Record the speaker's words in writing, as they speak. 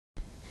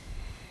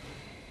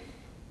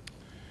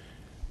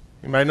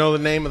Anybody know the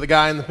name of the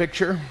guy in the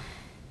picture?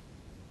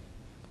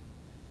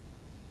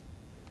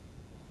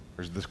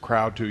 Or is this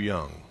crowd too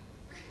young?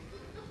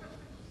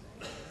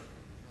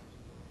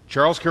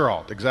 Charles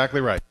Kuralt,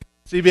 exactly right.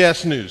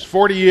 CBS News,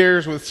 40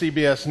 years with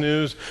CBS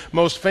News,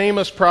 most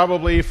famous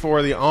probably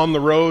for the On the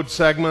Road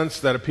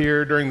segments that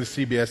appeared during the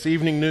CBS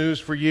Evening News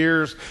for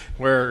years,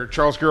 where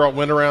Charles Kuralt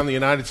went around the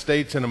United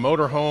States in a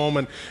motorhome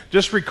and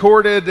just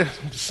recorded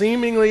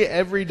seemingly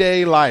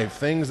everyday life,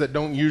 things that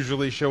don't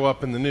usually show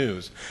up in the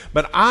news.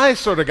 But I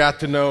sort of got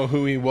to know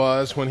who he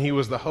was when he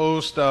was the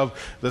host of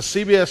the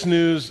CBS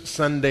News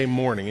Sunday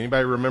Morning.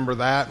 Anybody remember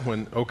that?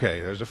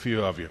 Okay, there's a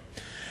few of you.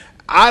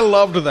 I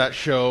loved that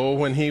show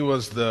when he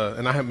was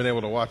and I haven't been able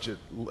to watch it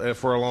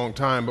for a long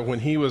time, but when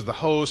he was the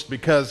host,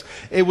 because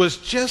it was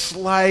just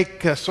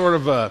like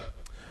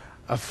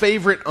a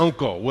favorite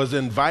uncle was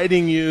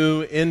inviting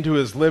you into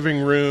his living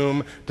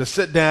room to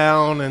sit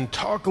down and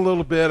talk a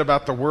little bit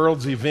about the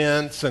world's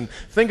events and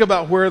think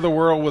about where the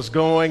world was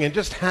going and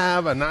just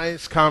have a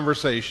nice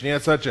conversation. He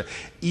had such an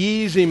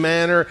easy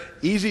manner,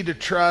 easy to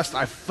trust.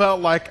 I felt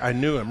like I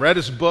knew him. Read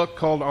his book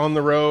called On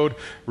the Road,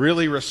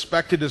 really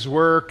respected his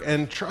work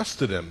and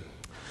trusted him.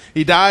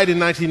 He died in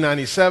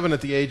 1997 at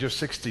the age of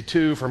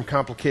 62 from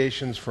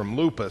complications from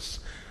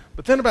lupus.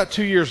 But then about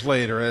 2 years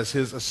later, as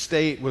his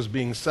estate was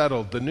being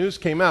settled, the news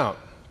came out.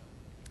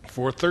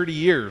 For 30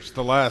 years,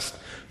 the last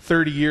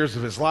 30 years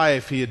of his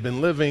life, he had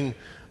been living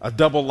a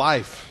double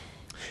life.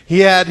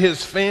 He had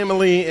his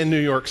family in New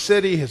York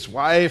City, his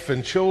wife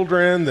and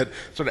children that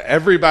sort of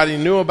everybody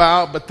knew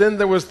about, but then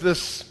there was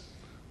this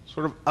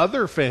sort of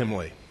other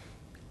family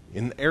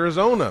in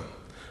Arizona,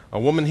 a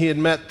woman he had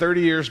met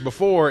 30 years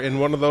before in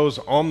one of those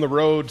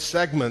on-the-road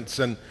segments,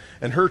 and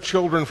her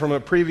children from a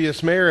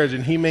previous marriage,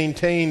 and he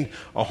maintained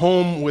a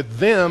home with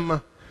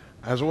them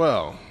as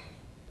well.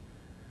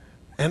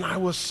 And I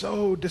was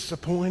so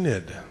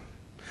disappointed.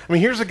 I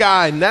mean, here's a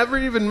guy I never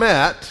even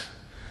met,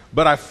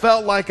 but I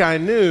felt like I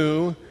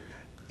knew,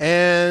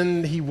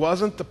 and he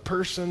wasn't the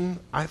person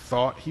I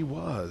thought he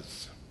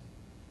was.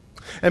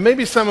 And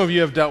maybe some of you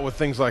have dealt with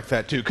things like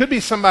that too. Could be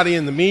somebody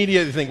in the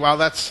media you think, wow,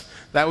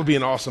 that would be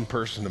an awesome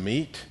person to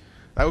meet.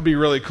 That would be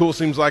really cool.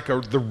 Seems like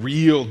the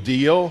real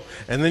deal.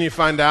 And then you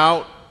find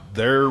out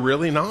they're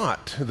really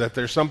not. That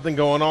there's something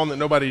going on that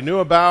nobody knew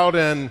about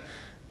and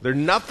they're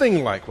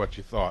nothing like what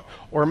you thought.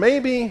 Or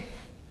maybe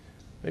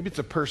it's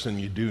a person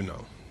you do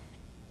know.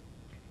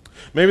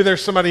 Maybe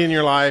there's somebody in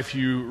your life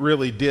you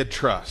really did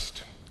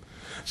trust.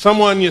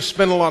 Someone you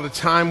spent a lot of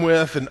time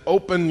with and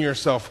open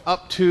yourself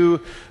up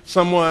to.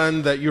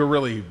 Someone that you're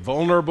really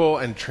vulnerable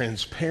and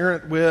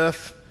transparent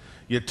with.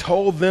 You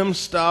told them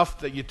stuff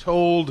that you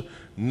told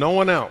no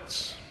one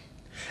else.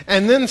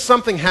 And then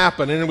something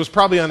happened, and it was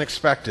probably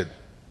unexpected.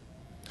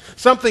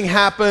 Something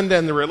happened,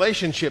 and the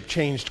relationship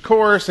changed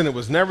course, and it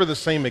was never the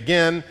same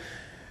again.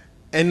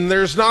 And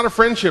there's not a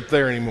friendship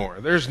there anymore.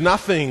 There's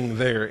nothing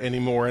there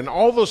anymore. And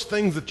all those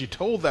things that you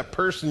told that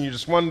person, you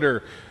just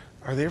wonder,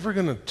 are they ever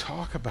going to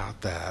talk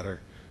about that? Or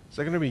is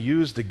that going to be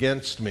used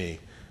against me?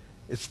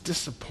 It's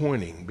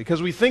disappointing,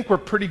 because we think we're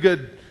pretty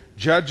good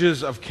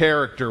judges of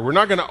character. We're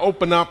not going to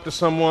open up to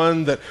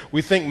someone that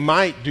we think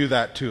might do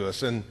that to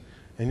us, and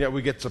yet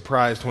we get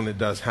surprised when it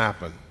does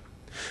happen.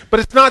 But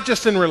it's not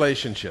just in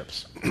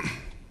relationships.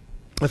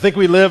 I think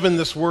we live in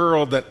this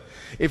world that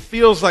it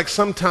feels like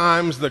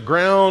sometimes the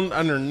ground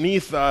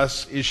underneath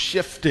us is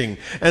shifting,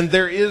 and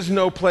there is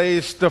no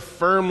place to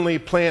firmly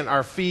plant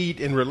our feet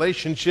in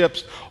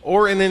relationships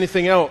or in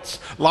anything else.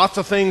 Lots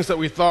of things that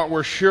we thought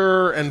were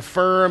sure and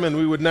firm and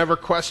we would never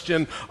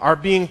question are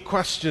being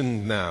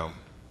questioned now.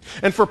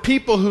 And for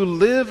people who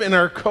live in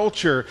our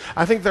culture,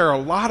 I think there are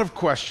a lot of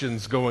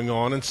questions going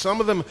on, and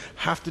some of them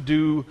have to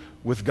do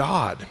with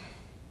God.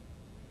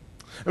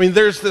 I mean,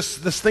 there's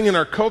this thing in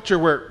our culture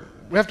where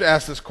we have to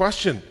ask this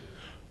question: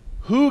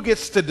 who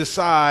gets to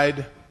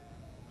decide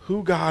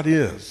who God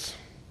is?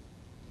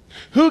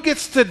 Who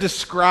gets to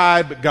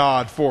describe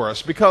God for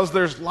us? Because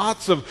there's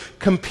lots of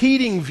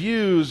competing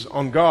views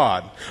on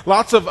God,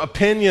 lots of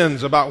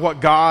opinions about what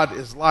God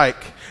is like,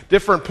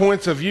 different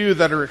points of view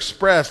that are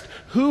expressed.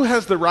 Who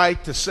has the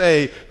right to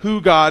say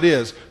who God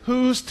is?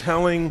 Who's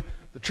telling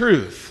the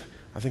truth?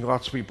 I think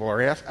lots of people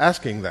are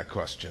asking that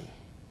question.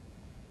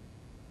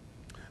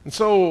 And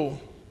so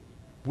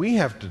we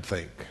have to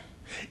think,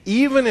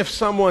 even if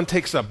someone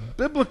takes a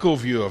biblical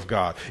view of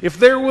God, if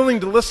they're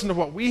willing to listen to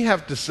what we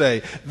have to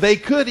say, they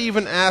could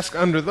even ask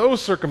under those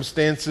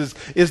circumstances,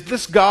 is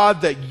this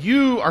God that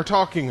you are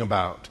talking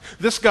about,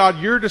 this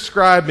God you're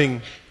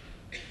describing,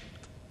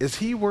 is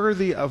he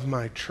worthy of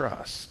my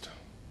trust?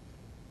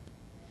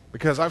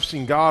 Because I've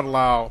seen God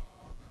allow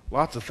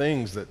lots of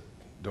things that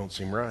don't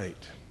seem right.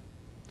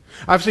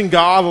 I've seen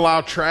God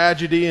allow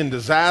tragedy and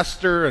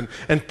disaster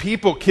and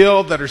people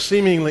killed that are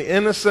seemingly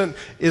innocent.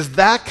 Is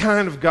that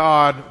kind of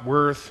God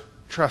worth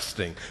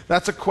trusting?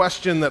 That's a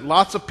question that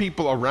lots of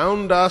people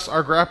around us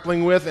are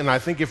grappling with, and I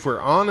think if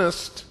we're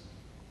honest,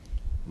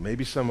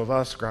 maybe some of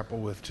us grapple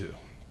with too.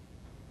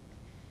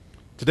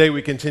 Today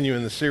we continue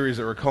in the series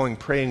that we're calling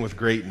Praying with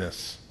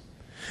Greatness.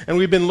 And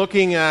we've been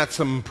looking at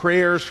some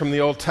prayers from the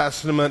Old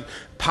Testament,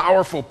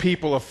 powerful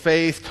people of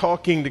faith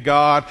talking to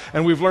God,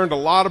 and we've learned a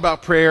lot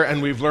about prayer,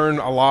 and we've learned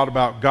a lot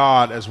about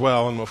God as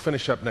well, and we'll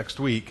finish up next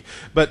week.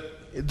 But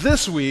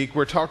this week,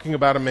 we're talking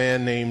about a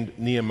man named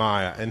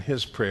Nehemiah and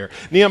his prayer.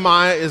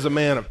 Nehemiah is a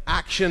man of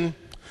action,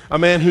 a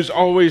man who's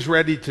always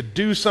ready to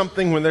do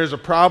something. When there's a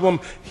problem,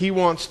 he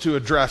wants to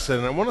address it.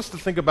 And I want us to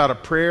think about a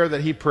prayer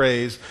that he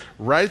prays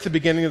right at the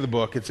beginning of the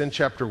book. It's in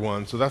chapter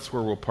 1, so that's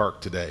where we'll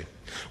park today.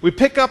 We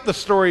pick up the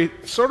story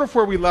sort of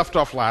where we left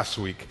off last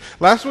week.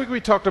 Last week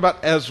we talked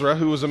about Ezra,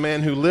 who was a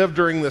man who lived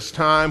during this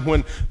time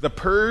when the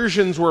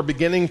Persians were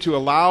beginning to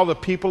allow the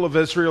people of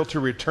Israel to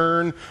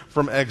return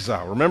from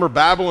exile. Remember,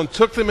 Babylon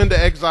took them into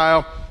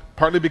exile,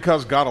 partly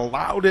because God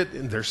allowed it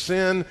in their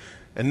sin,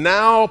 and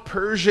now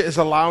Persia is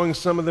allowing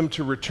some of them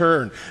to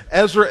return.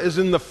 Ezra is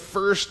in the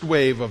first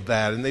wave of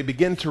that, and they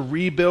begin to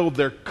rebuild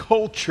their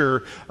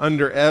culture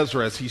under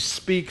Ezra as he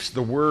speaks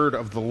the word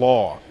of the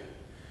law.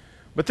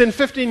 But then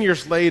 15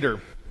 years later,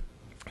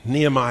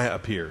 Nehemiah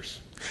appears.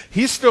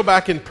 He's still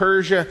back in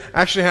Persia,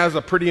 actually has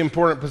a pretty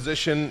important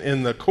position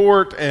in the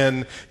court,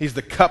 and he's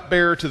the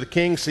cupbearer to the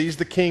king, sees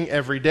the king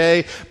every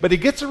day. But he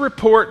gets a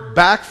report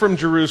back from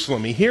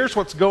Jerusalem. He hears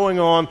what's going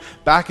on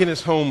back in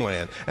his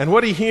homeland, and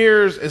what he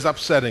hears is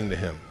upsetting to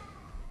him.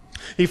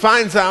 He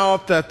finds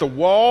out that the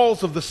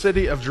walls of the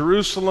city of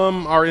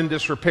Jerusalem are in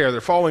disrepair.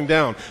 They're falling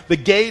down. The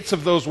gates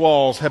of those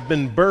walls have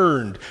been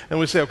burned. And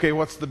we say, okay,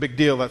 what's the big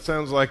deal? That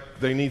sounds like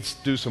they need to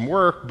do some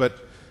work, but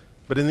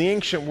in the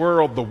ancient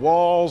world, the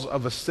walls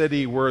of a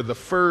city were the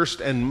first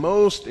and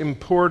most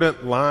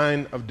important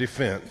line of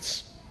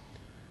defense.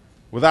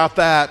 Without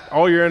that,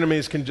 all your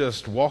enemies can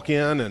just walk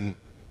in and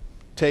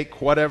take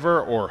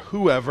whatever or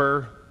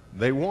whoever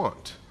they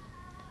want.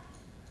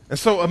 And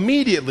so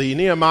immediately,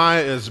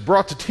 Nehemiah is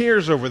brought to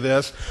tears over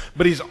this,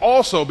 but he's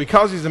also,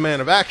 because he's a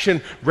man of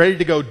action, ready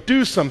to go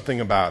do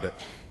something about it.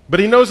 But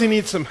he knows he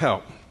needs some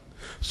help.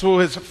 So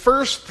his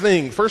first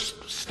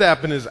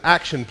step in his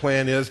action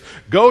plan is,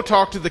 go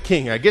talk to the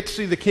king. I get to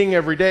see the king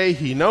every day.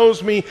 He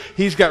knows me.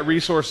 He's got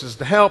resources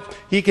to help.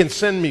 He can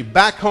send me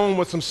back home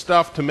with some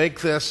stuff to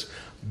make this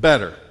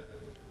better.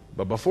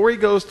 But before he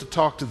goes to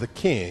talk to the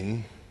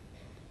king,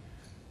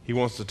 he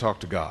wants to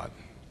talk to God.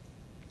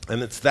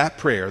 And it's that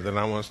prayer that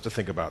I want us to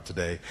think about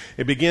today.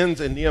 It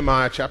begins in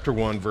Nehemiah chapter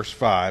 1, verse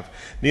 5.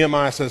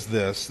 Nehemiah says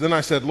this, "Then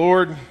I said,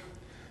 Lord,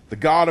 the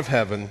God of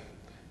heaven,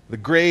 the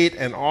great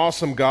and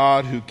awesome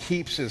God who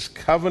keeps his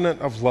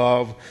covenant of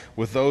love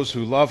with those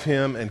who love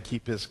him and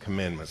keep his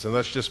commandments." And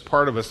that's just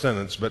part of a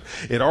sentence, but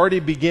it already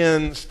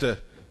begins to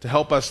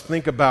help us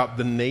think about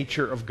the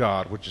nature of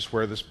God, which is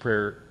where this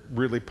prayer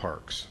really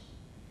parks.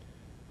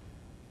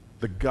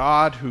 The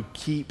God who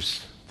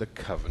keeps the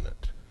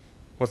covenant.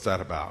 What's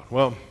that about?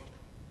 Well,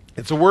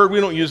 it's a word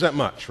we don't use that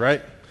much,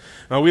 right?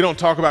 We don't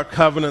talk about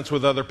covenants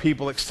with other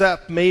people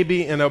except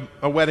maybe in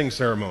a wedding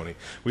ceremony.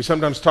 We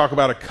sometimes talk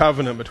about a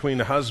covenant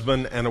between a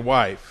husband and a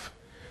wife.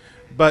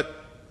 But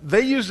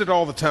they used it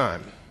all the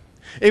time.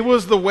 It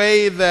was the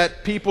way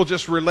that people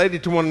just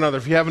related to one another.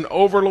 If you have an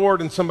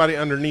overlord and somebody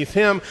underneath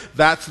him,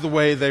 that's the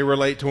way they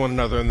relate to one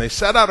another. And they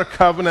set out a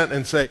covenant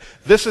and say,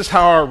 this is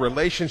how our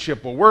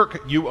relationship will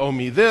work. You owe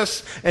me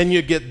this, and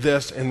you get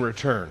this in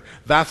return.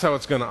 That's how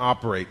it's going to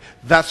operate.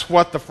 That's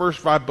what the first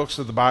 5 books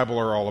of the Bible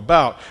are all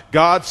about.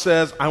 God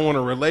says, I want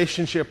a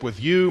relationship with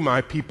you, my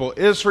people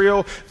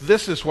Israel.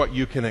 This is what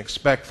you can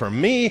expect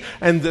from me,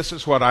 and this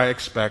is what I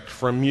expect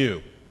from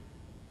you.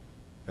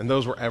 And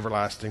those were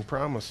everlasting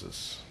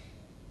promises.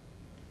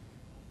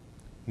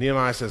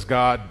 Nehemiah says,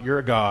 God, you're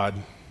a God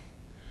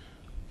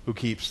who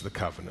keeps the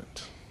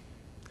covenant.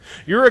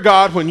 You're a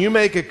God, when you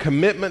make a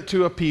commitment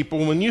to a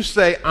people, when you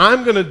say,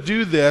 I'm going to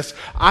do this,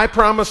 I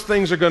promise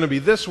things are going to be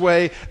this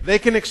way, they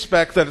can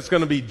expect that it's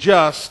going to be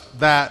just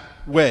that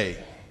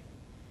way.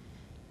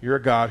 You're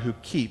a God who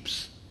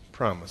keeps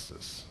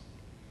promises.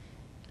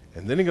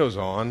 And then he goes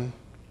on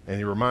and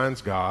he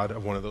reminds God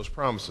of one of those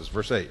promises.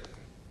 Verse 8.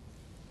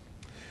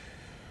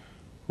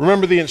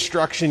 Remember the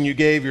instruction you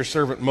gave your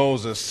servant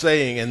Moses,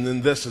 saying, and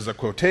then this is a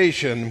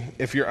quotation,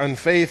 if you're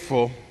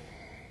unfaithful,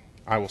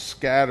 I will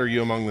scatter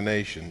you among the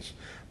nations.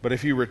 But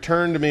if you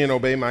return to me and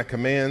obey my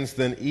commands,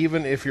 then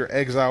even if your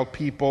exiled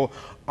people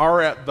are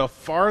at the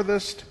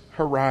farthest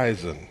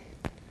horizon,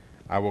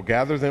 I will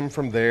gather them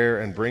from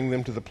there and bring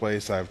them to the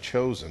place I have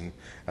chosen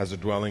as a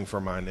dwelling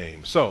for my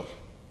name. So,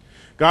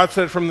 God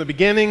said from the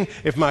beginning,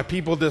 if my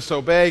people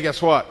disobey,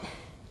 guess what?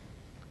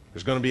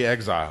 There's going to be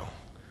exile.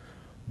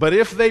 But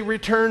if they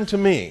return to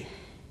me,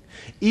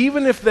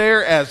 even if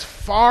they're as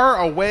far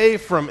away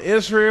from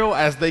Israel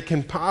as they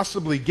can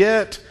possibly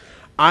get,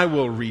 I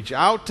will reach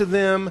out to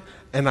them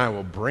and I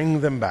will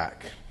bring them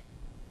back.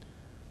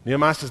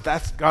 Nehemiah says,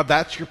 God,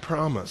 that's your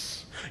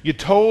promise. You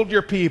told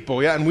your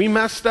people, and we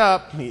messed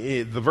up.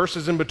 The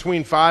verses in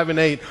between 5 and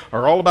 8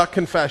 are all about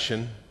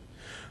confession.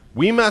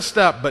 We messed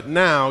up, but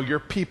now your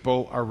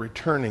people are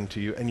returning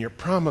to you, and your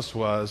promise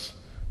was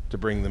to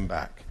bring them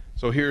back.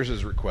 So here's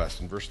his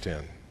request in verse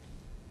 10.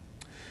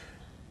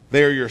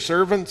 They are your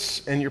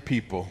servants and your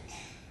people,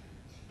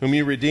 whom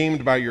you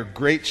redeemed by your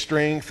great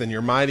strength and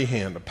your mighty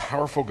hand, a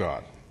powerful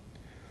God.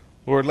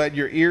 Lord, let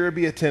your ear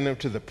be attentive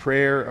to the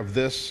prayer of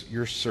this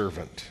your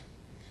servant,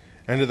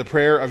 and to the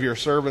prayer of your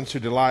servants who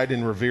delight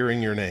in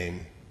revering your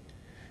name.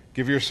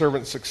 Give your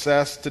servant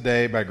success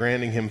today by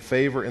granting him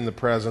favor in the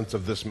presence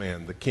of this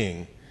man, the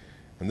king.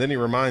 And then he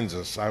reminds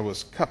us, I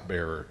was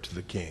cupbearer to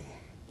the king.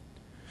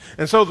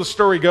 And so the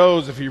story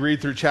goes, if you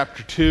read through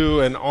chapter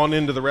 2 and on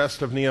into the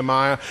rest of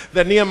Nehemiah,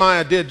 that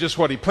Nehemiah did just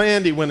what he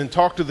planned. He went and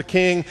talked to the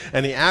king,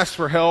 and he asked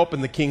for help,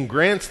 and the king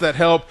grants that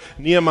help.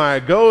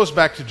 Nehemiah goes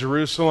back to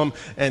Jerusalem,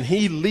 and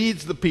he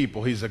leads the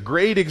people. He's a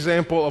great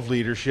example of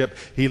leadership.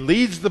 He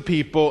leads the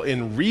people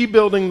in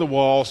rebuilding the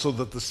wall so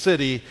that the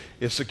city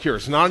is secure.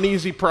 It's not an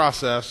easy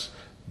process,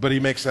 but he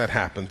makes that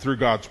happen through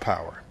God's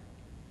power.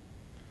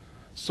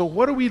 So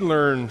what do we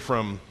learn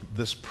from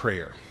this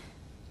prayer?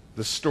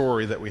 The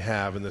story that we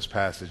have in this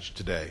passage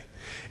today.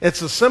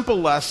 It's a simple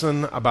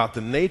lesson about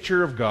the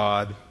nature of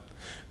God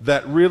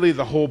that really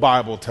the whole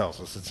Bible tells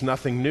us. It's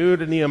nothing new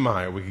to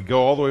Nehemiah. We could go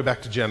all the way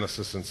back to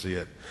Genesis and see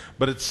it.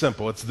 But it's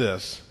simple. It's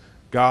this: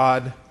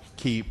 God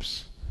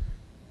keeps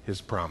his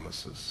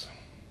promises.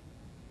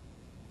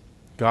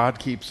 God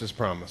keeps his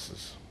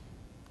promises.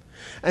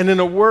 And in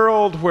a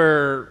world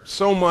where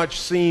so much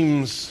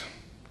seems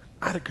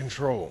out of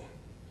control,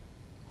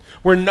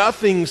 where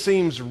nothing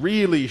seems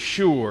really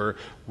sure,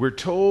 we're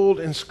told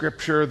in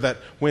Scripture that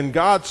when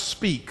God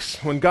speaks,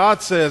 when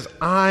God says,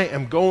 I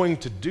am going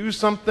to do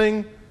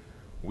something,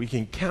 we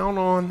can count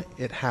on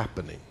it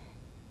happening.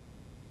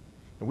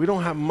 And we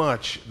don't have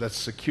much that's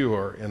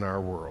secure in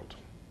our world.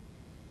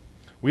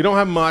 We don't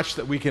have much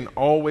that we can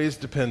always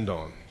depend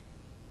on.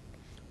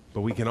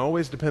 But we can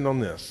always depend on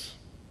this: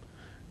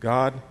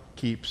 God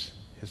keeps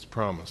his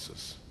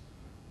promises.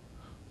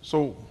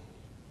 So,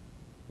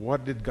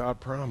 what did God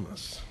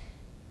promise?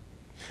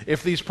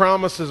 If these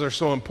promises are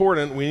so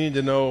important, we need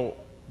to know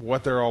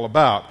what they're all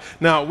about.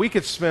 Now, we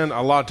could spend a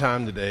lot of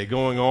time today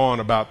going on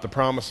about the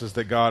promises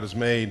that God has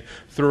made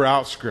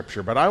throughout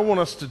Scripture, but I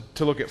want us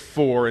to look at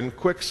 4 in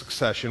quick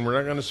succession. We're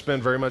not going to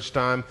spend very much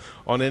time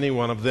on any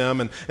one of them,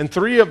 and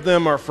 3 of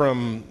them are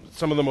from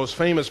some of the most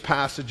famous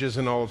passages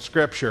in all of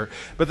Scripture,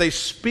 but they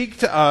speak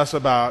to us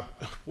about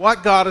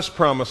what God has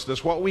promised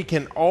us, what we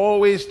can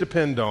always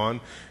depend on,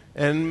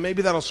 and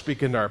maybe that'll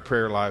speak into our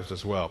prayer lives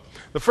as well.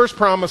 The first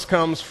promise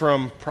comes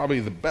from probably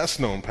the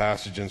best known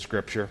passage in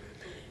Scripture.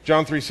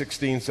 John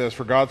 3:16 says,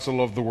 For God so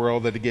loved the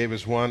world that he gave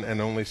his one and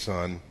only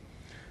Son,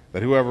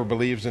 that whoever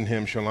believes in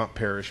him shall not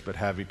perish but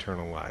have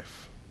eternal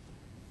life.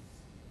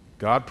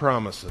 God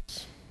promises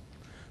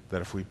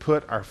that if we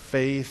put our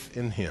faith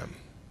in him,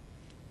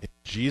 in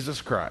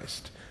Jesus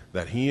Christ,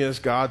 that he is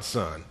God's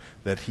Son,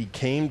 that he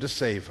came to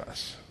save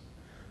us,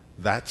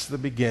 that's the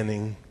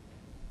beginning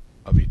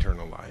of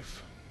eternal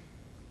life.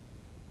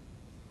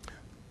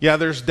 Yeah,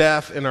 there's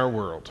death in our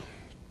world.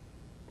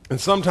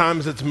 And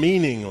sometimes it's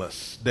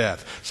meaningless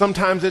death.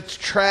 Sometimes it's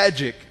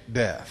tragic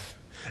death.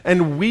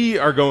 And we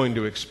are going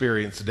to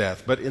experience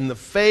death. But in the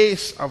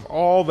face of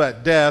all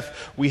that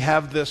death, we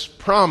have this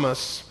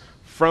promise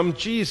from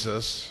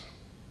Jesus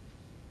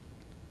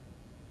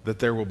that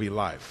there will be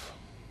life.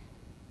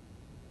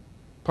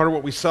 Part of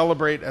what we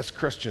celebrate as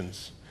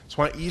Christians. That's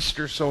why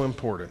Easter is so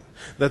important.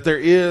 That there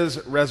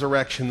is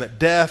resurrection, that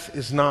death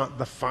is not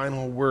the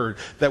final word,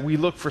 that we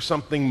look for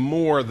something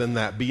more than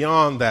that,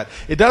 beyond that.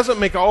 It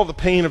doesn't make all the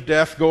pain of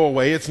death go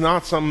away. It's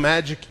not some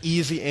magic,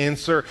 easy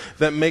answer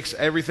that makes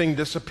everything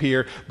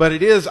disappear, but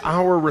it is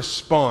our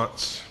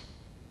response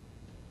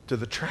to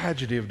the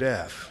tragedy of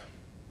death.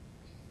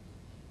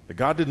 That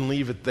God didn't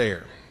leave it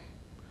there.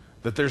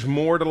 That there's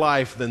more to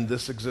life than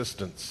this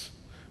existence,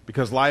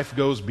 because life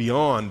goes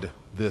beyond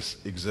this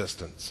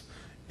existence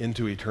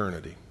into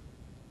eternity.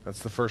 That's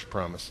the first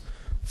promise.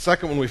 The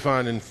second one we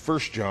find in 1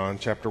 John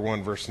chapter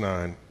 1, verse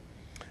 9.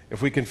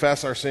 If we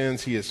confess our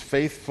sins, he is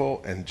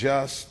faithful and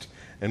just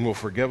and will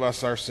forgive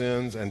us our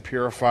sins and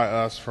purify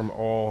us from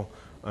all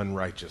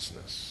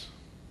unrighteousness.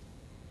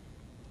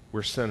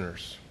 We're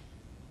sinners.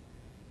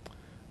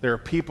 There are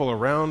people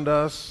around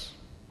us.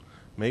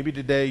 Maybe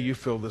today you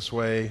feel this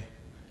way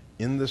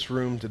in this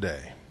room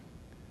today,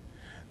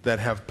 that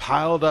have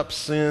piled up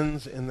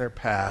sins in their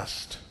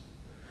past.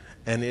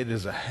 And it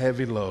is a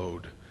heavy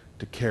load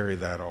to carry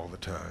that all the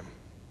time.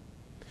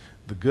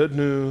 The good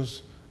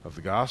news of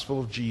the gospel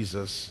of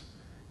Jesus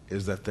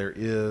is that there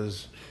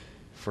is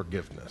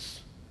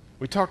forgiveness.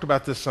 We talked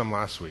about this some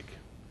last week.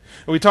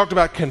 We talked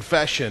about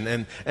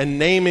confession and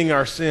naming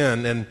our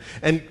sin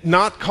and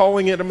not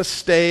calling it a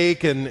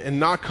mistake and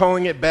not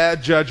calling it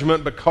bad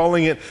judgment, but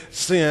calling it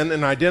sin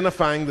and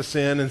identifying the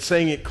sin and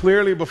saying it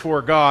clearly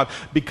before God,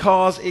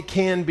 because it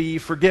can be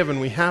forgiven.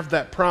 We have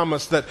that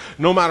promise that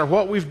no matter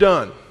what we've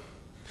done,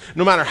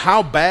 no matter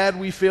how bad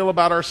we feel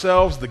about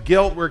ourselves, the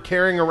guilt we're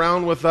carrying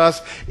around with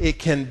us, it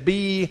can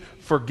be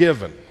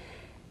forgiven.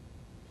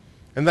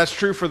 And that's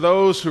true for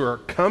those who are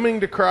coming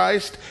to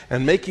Christ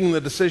and making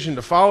the decision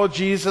to follow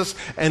Jesus,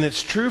 and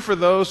it's true for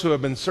those who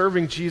have been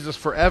serving Jesus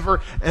forever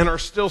and are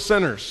still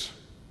sinners.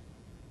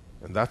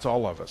 And that's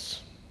all of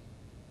us.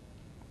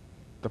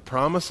 The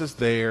promise is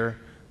there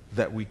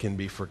that we can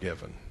be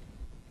forgiven.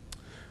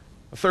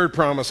 The third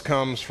promise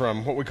comes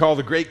from what we call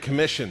the Great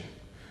Commission,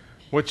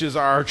 which is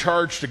our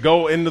charge to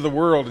go into the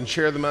world and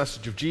share the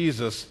message of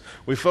Jesus.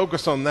 We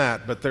focus on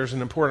that, but there's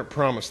an important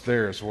promise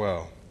there as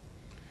well.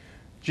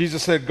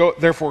 Jesus said,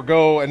 "Therefore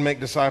go and make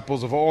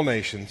disciples of all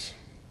nations,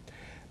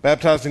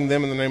 baptizing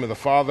them in the name of the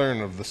Father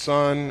and of the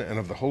Son and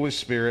of the Holy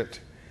Spirit,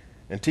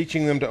 and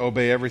teaching them to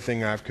obey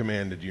everything I've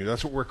commanded you."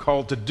 That's what we're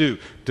called to do,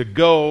 to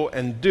go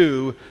and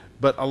do.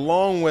 But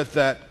along with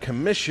that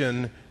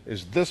commission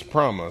is this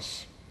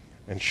promise,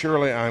 "And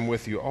surely I'm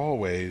with you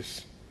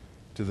always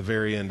to the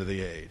very end of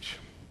the age."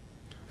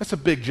 That's a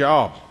big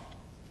job.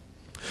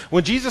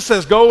 When Jesus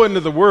says go into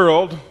the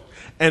world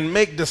and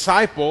make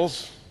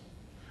disciples,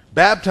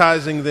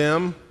 baptizing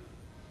them,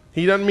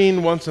 he doesn't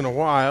mean once in a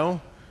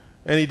while,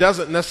 and he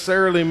doesn't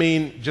necessarily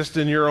mean just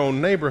in your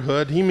own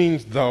neighborhood. He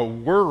means the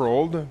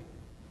world,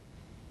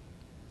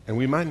 and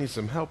we might need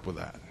some help with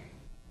that.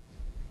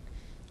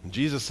 And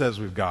Jesus says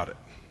we've got it.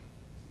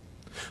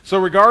 So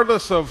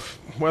regardless of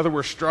whether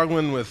we're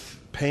struggling with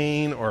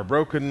pain or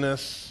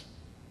brokenness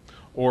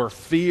or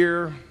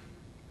fear,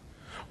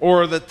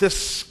 or that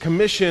this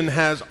commission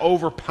has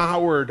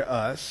overpowered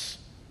us,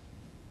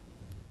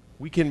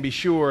 we can be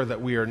sure that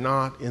we are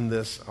not in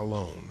this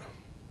alone.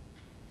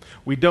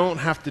 We don't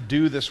have to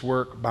do this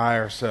work by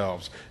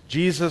ourselves.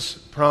 Jesus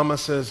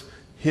promises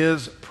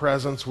his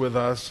presence with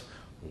us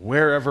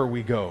wherever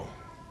we go.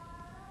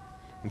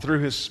 And through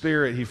his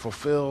Spirit, he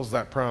fulfills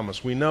that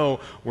promise. We know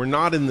we're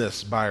not in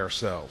this by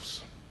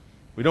ourselves.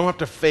 We don't have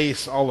to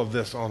face all of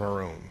this on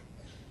our own.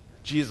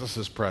 Jesus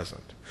is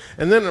present.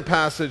 And then a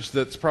passage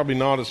that's probably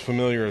not as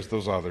familiar as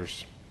those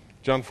others.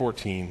 John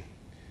 14.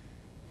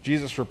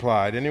 Jesus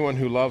replied, "Anyone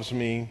who loves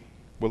me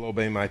will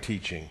obey my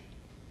teaching."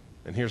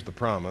 And here's the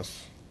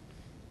promise.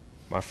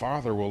 "My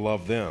Father will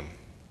love them,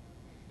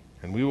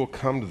 and we will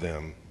come to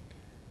them,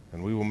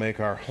 and we will make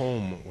our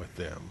home with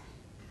them."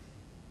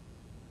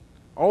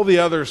 All the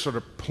others sort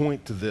of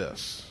point to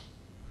this.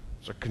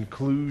 It's a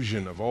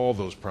conclusion of all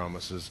those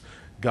promises.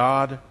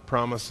 God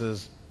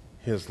promises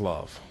his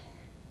love.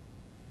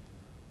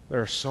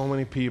 There are so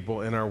many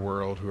people in our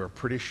world who are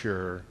pretty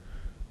sure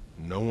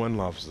no one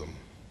loves them.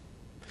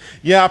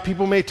 Yeah,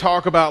 people may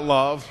talk about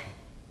love.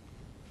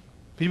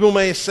 People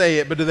may say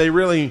it, but do they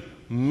really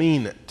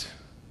mean it?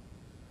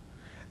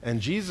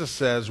 And Jesus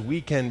says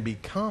we can be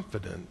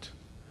confident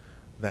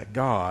that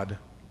God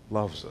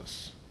loves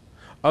us.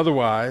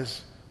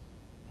 Otherwise,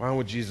 why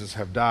would Jesus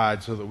have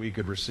died so that we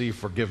could receive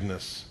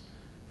forgiveness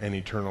and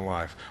eternal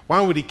life?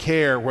 Why would he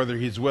care whether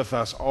he's with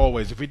us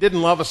always? If he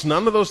didn't love us,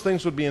 none of those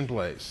things would be in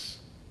place.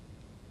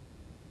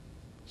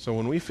 So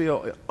when we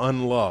feel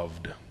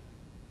unloved,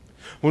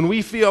 when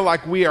we feel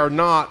like we are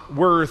not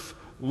worth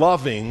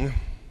loving,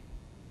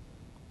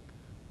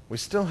 we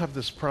still have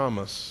this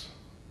promise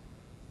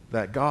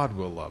that God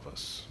will love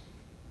us.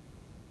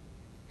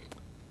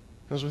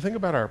 As we think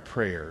about our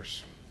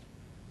prayers,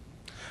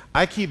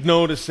 I keep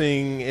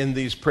noticing in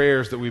these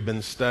prayers that we've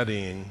been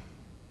studying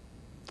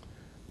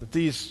that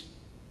these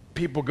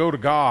people go to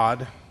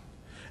God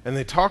and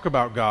they talk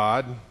about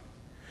God,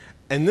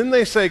 and then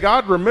they say,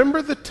 "God,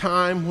 remember the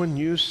time when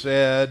you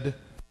said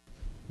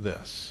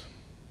this."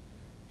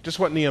 Just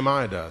what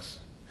Nehemiah does.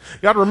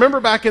 God, remember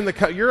back in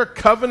you're a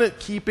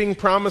covenant-keeping,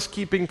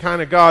 promise-keeping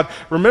kind of God.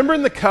 Remember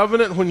in the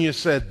covenant when you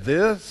said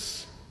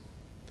this?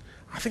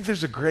 I think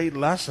there's a great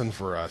lesson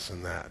for us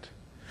in that.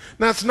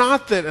 Now, it's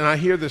not that, and I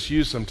hear this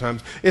used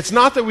sometimes, it's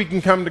not that we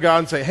can come to God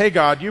and say, "Hey,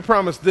 God, you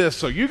promised this,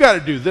 so you got to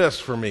do this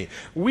for me."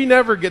 We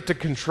never get to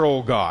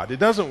control God. It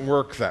doesn't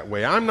work that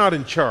way. I'm not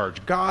in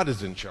charge. God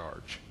is in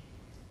charge.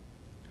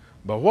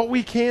 But what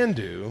we can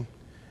do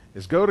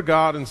is go to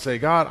God and say,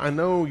 "God, I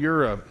know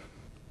you're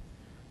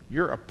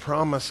a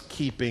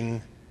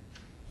promise-keeping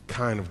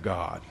kind of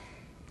God.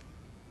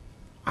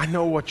 I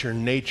know what your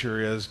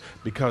nature is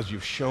because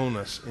you've shown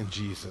us in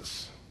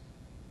Jesus.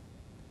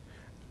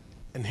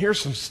 And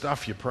here's some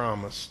stuff you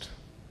promised.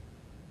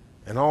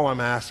 And all I'm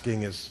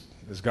asking is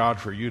God,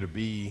 for you to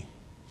be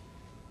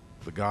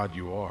the God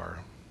you are.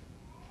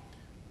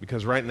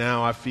 Because right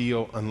now I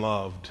feel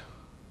unloved,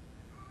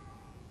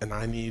 and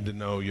I need to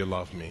know you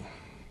love me.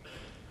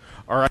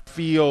 Or I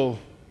feel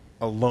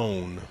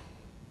alone,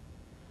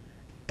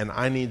 and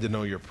I need to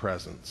know your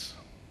presence.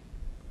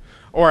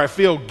 Or I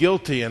feel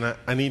guilty and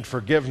I need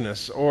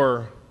forgiveness.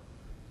 Or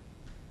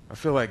I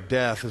feel like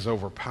death is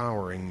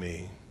overpowering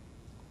me,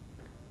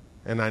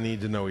 and I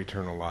need to know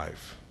eternal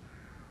life."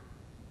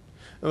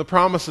 Now, the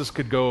promises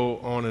could go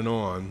on and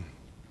on,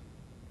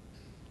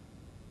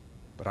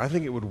 but I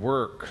think it would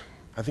work.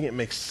 I think it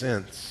makes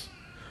sense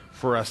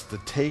for us to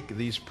take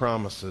these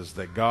promises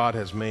that God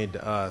has made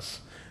to us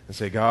and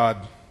say,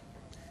 "God,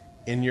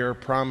 in your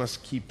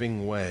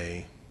promise-keeping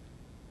way,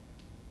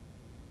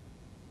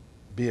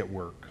 be at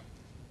work.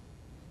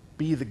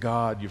 Be the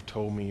God you've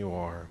told me you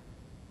are,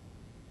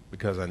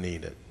 because I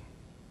need it."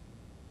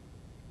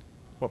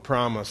 What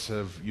promise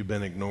have you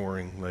been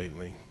ignoring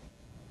lately?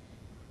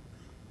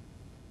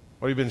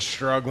 What have you been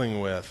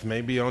struggling with,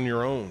 maybe on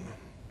your own?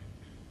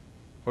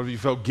 What have you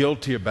felt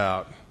guilty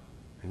about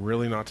and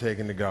really not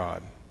taken to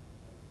God.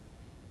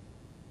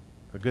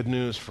 The good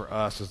news for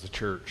us as the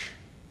church,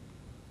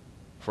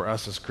 for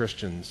us as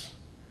Christians,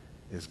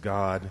 is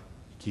God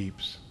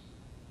keeps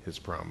his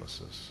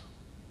promises.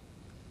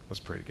 Let's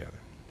pray together.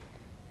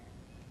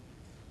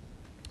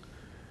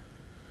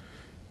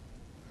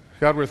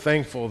 God, we're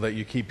thankful that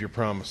you keep your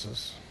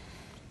promises.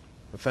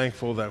 We're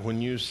thankful that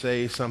when you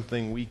say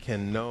something, we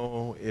can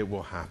know it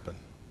will happen.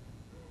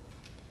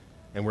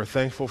 And we're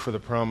thankful for the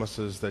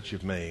promises that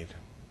you've made.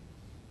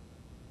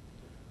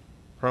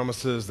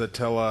 Promises that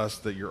tell us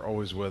that you're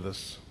always with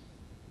us,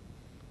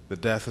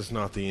 that death is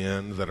not the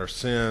end, that our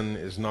sin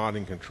is not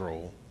in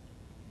control,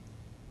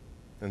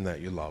 and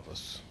that you love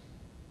us.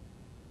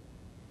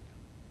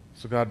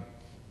 So God,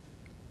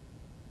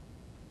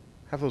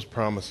 have those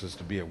promises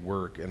to be at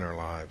work in our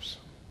lives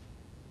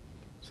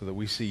so that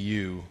we see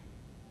you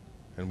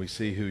and we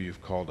see who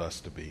you've called us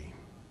to be.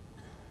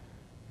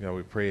 God,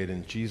 we pray it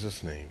in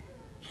Jesus' name.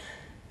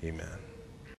 Amen.